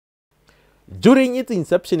During its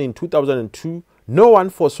inception in 2002, no one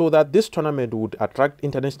foresaw that this tournament would attract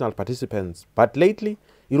international participants, but lately,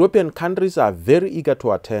 European countries are very eager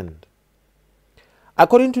to attend.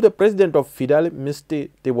 According to the president of FIDAL, Mr.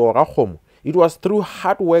 Tebogo, it was through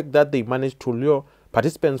hard work that they managed to lure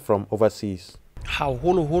participants from overseas.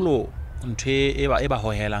 Haholo ntwe eba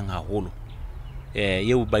hohelang haholo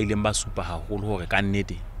yeo ba ileng ba supa haholo hore ka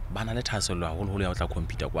nnete bana le thasello haholo ya ho tla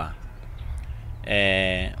compete kwa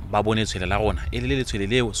ba bone tshwele la rona e le tshwele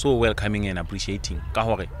leo so welcoming and appreciating ka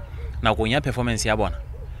hore nakong ya performance ya bona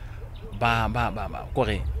ba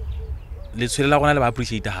kore le tshwele la rona le ba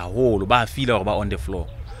appreciate haholo ba feel hore ba on the floor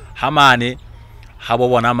ha mane ha bo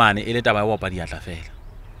bona mane e le taba ya bo pa diatla fela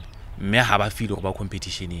mme ha ba feel hore ba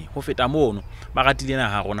competition e ho feta mono ba ratile na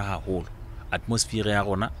ha rona haholo atmosphere ya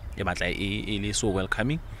rona e batla e le so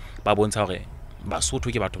welcoming ba bontsha hore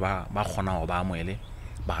Basotho ke batho ba kgona hore ba amoele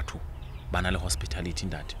batho bana le hospitality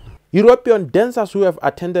that. European dancers who have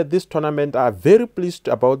attended this tournament are very pleased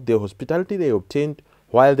about the hospitality they obtained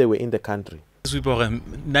while they were in the country.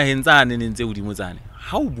 Na hentsane ne ntse udimo tsane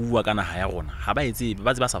ha o bua kana ha ya rona ha ba etsebe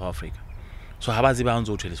ba South Africa so ha ba tseba ho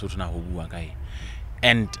ntse o thele Lesotho na ho bua kae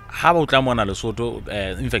and ha ba o tla mona Lesotho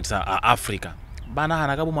in fact Africa bana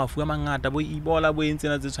hana ka bo mafu a mangata bo ibola bo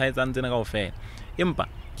entsena tse tshwaetsang tsena kaofela empa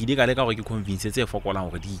ke di ka leka gore ke convince tse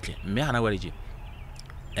fokolang hore di itle mme hana wa leje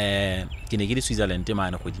ke ne ke le Switzerland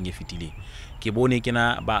mane go dinge fitile ke bone ke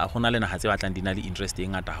na ba gona le na hatse batlang dina le interest e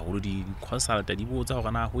ngata haholo di consult di botsa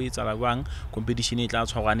hore na ho etsala bang competition e tla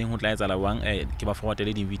tshwarwaneng ho tla etsala bang ke ba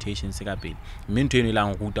forwardele di invitations ka pele mme ntwe ne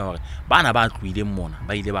lang ruta hore bana ba tluile mona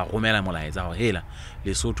ba ile ba romela molaetsa hore hela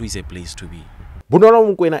Lesotho is a place to be. Bunolo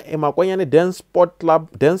Mkwena, a Makwanyane Dance Sport Club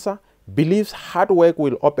dancer, believes hard work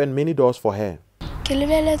will open many doors for her. Ke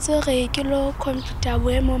lebeletse hore ke lo computer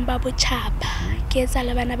boemong ba botjhaba ke etsa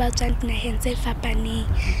le bana ba tswang dinaheng tse fapaneng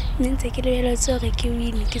ntse ke lebeletse hore ke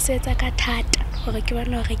win ke setsa ka thata hore ke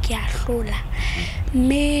bona hore ke a hlola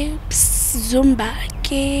mme Zumba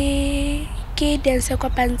ke dance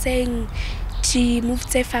kopantseng di move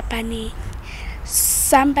tse fapaneng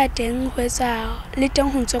samba teng ho etsa le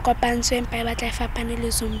teng ho ntse kopantswe empa e batla e fapane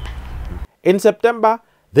le Zumba. In September,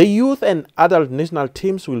 the youth and adult national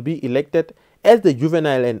teams will be elected as the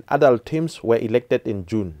juvenile and adult teams were elected in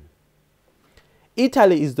June.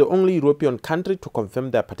 Italy is the only European country to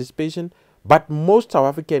confirm their participation, but most South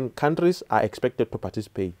African countries are expected to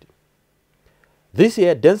participate. This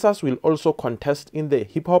year, dancers will also contest in the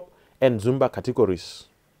hip-hop and Zumba categories.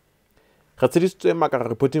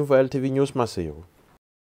 Reporting for LTV News, Maseo.